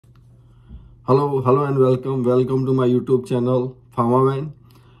Hello and welcome to my YouTube channel PHARMAVEN.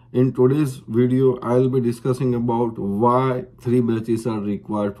 In today's video, I'll be discussing about why 3 batches are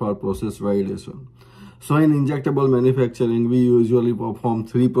required for process validation. So in injectable manufacturing, we usually perform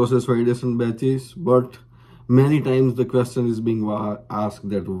 3 process validation batches, but many times the question is being asked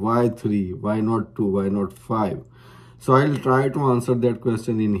that why 3, why not 2, why not 5? So I'll try to answer that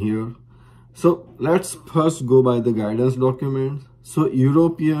question in here. So let's first go by the guidance documents. So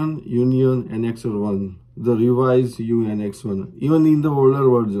European Union Annex 1, the revised EU Annex 1, even in the older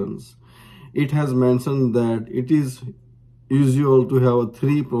versions, it has mentioned that it is usual to have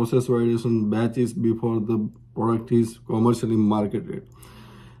 3 process validation batches before the product is commercially marketed.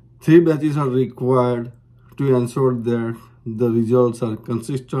 3 batches are required to ensure that the results are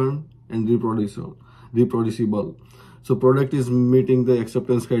consistent and reproducible. So product is meeting the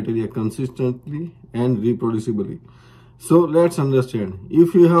acceptance criteria consistently and reproducibly. So let's understand,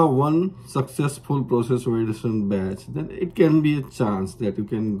 if you have 1 successful process validation batch, then it can be a chance that you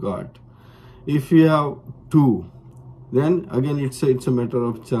can get. If you have 2, then again it's a matter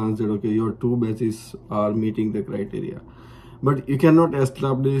of chance that okay, your 2 batches are meeting the criteria. But you cannot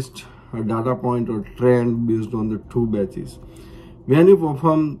establish a data point or trend based on the 2 batches. When you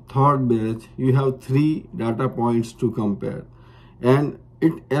perform 3rd batch, you have 3 data points to compare, and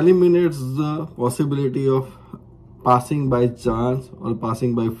it eliminates the possibility of passing by chance or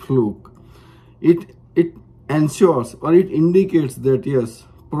passing by fluke. It ensures or it indicates that yes,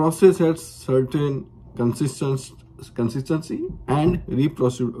 process has certain consistency and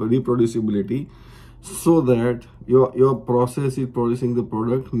reproducibility, so that your process is producing the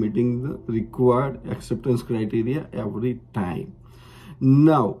product meeting the required acceptance criteria every time.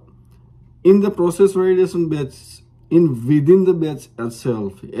 Now, in the process validation batch, within the batch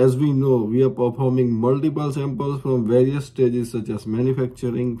itself, as we know, we are performing multiple samples from various stages such as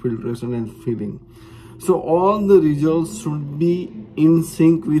manufacturing, filtration and filling. So all the results should be in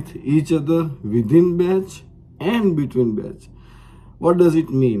sync with each other within batch and between batch. What does it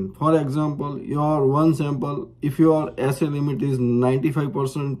mean? For example, your 1 sample, if your assay limit is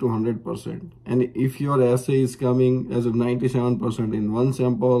 95% to 100%, and if your assay is coming as a 97% in 1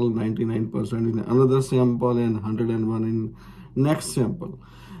 sample, 99% in another sample, and 101 in next sample,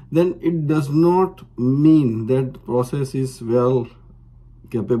 then it does not mean that process is well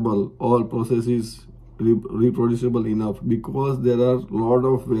capable or process is reproducible enough, because there are a lot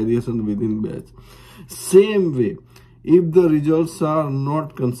of variation within batch. Same way, if the results are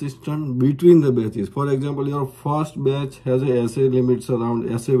not consistent between the batches, for example, your first batch has a assay values around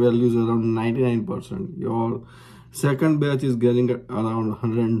 99%, your second batch is getting around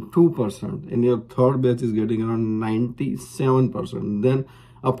 102%, and your 3rd batch is getting around 97%, then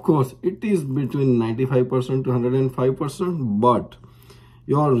of course it is between 95% to 105%, but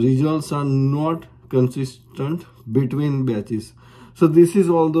your results are not consistent between batches. So this is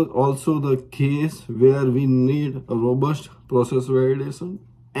also the case where we need a robust process validation,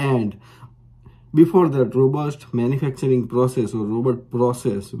 and before that, robust manufacturing process or robust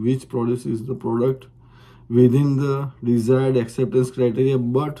process which produces the product within the desired acceptance criteria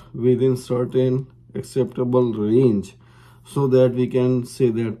but within certain acceptable range, so that we can say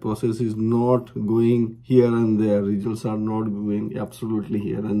that process is not going here and there, results are not going absolutely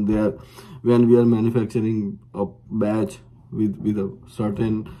here and there when we are manufacturing a batch with a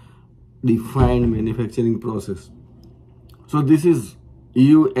certain defined manufacturing process. So this is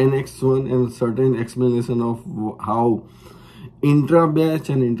EU Annex 1 and certain explanation of how intra-batch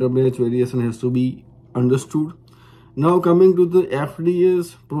and inter-batch variation has to be understood. Now coming to the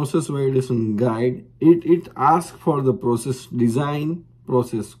FDA's process validation guide, it asks for the process design,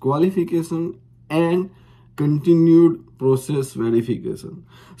 process qualification and continued process verification.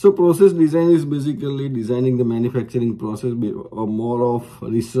 So process design is basically designing the manufacturing process, more of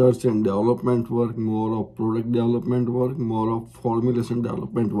research and development work, more of product development work, more of formulation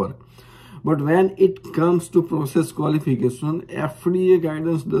development work. But when it comes to process qualification, FDA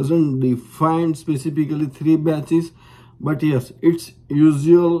guidance doesn't define specifically 3 batches, but yes, it's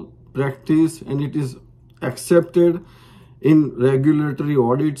usual practice and it is accepted in regulatory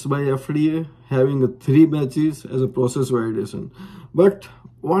audits by FDA, having 3 batches as a process validation. But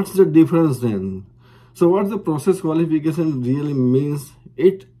what's the difference then? So what the process qualification really means,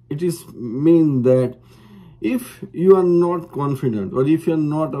 it is mean that if you are not confident or if you are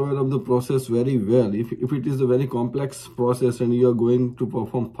not aware of the process very well, if it is a very complex process and you are going to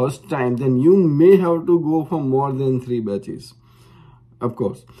perform first time, then you may have to go for more than 3 batches, of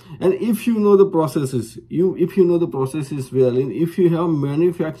course. And if you know the processes, if you know the processes well, and if you have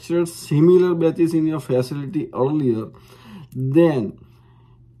manufactured similar batches in your facility earlier, then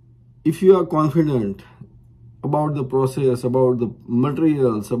if you are confident about the process, about the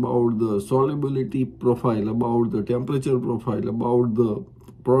materials, about the solubility profile, about the temperature profile, about the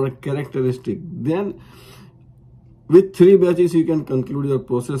product characteristic, then with 3 batches you can conclude your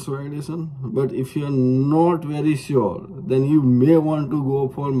process validation. But if you are not very sure, then you may want to go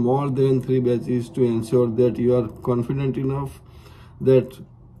for more than 3 batches to ensure that you are confident enough that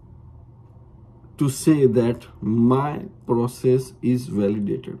to say that my process is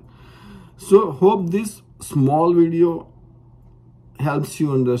validated. So hope this small video helps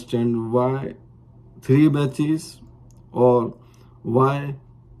you understand why 3 batches or why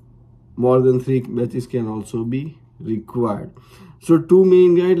more than 3 batches can also be required. So 2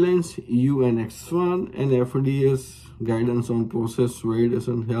 main guidelines, UNX1 and FDA's guidance on process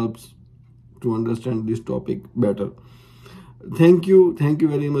validation, helps to understand this topic better. Thank you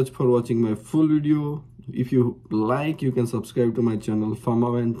very much for watching my full video. If you like, you can subscribe to my channel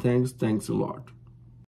PharmaVen. Thanks a lot.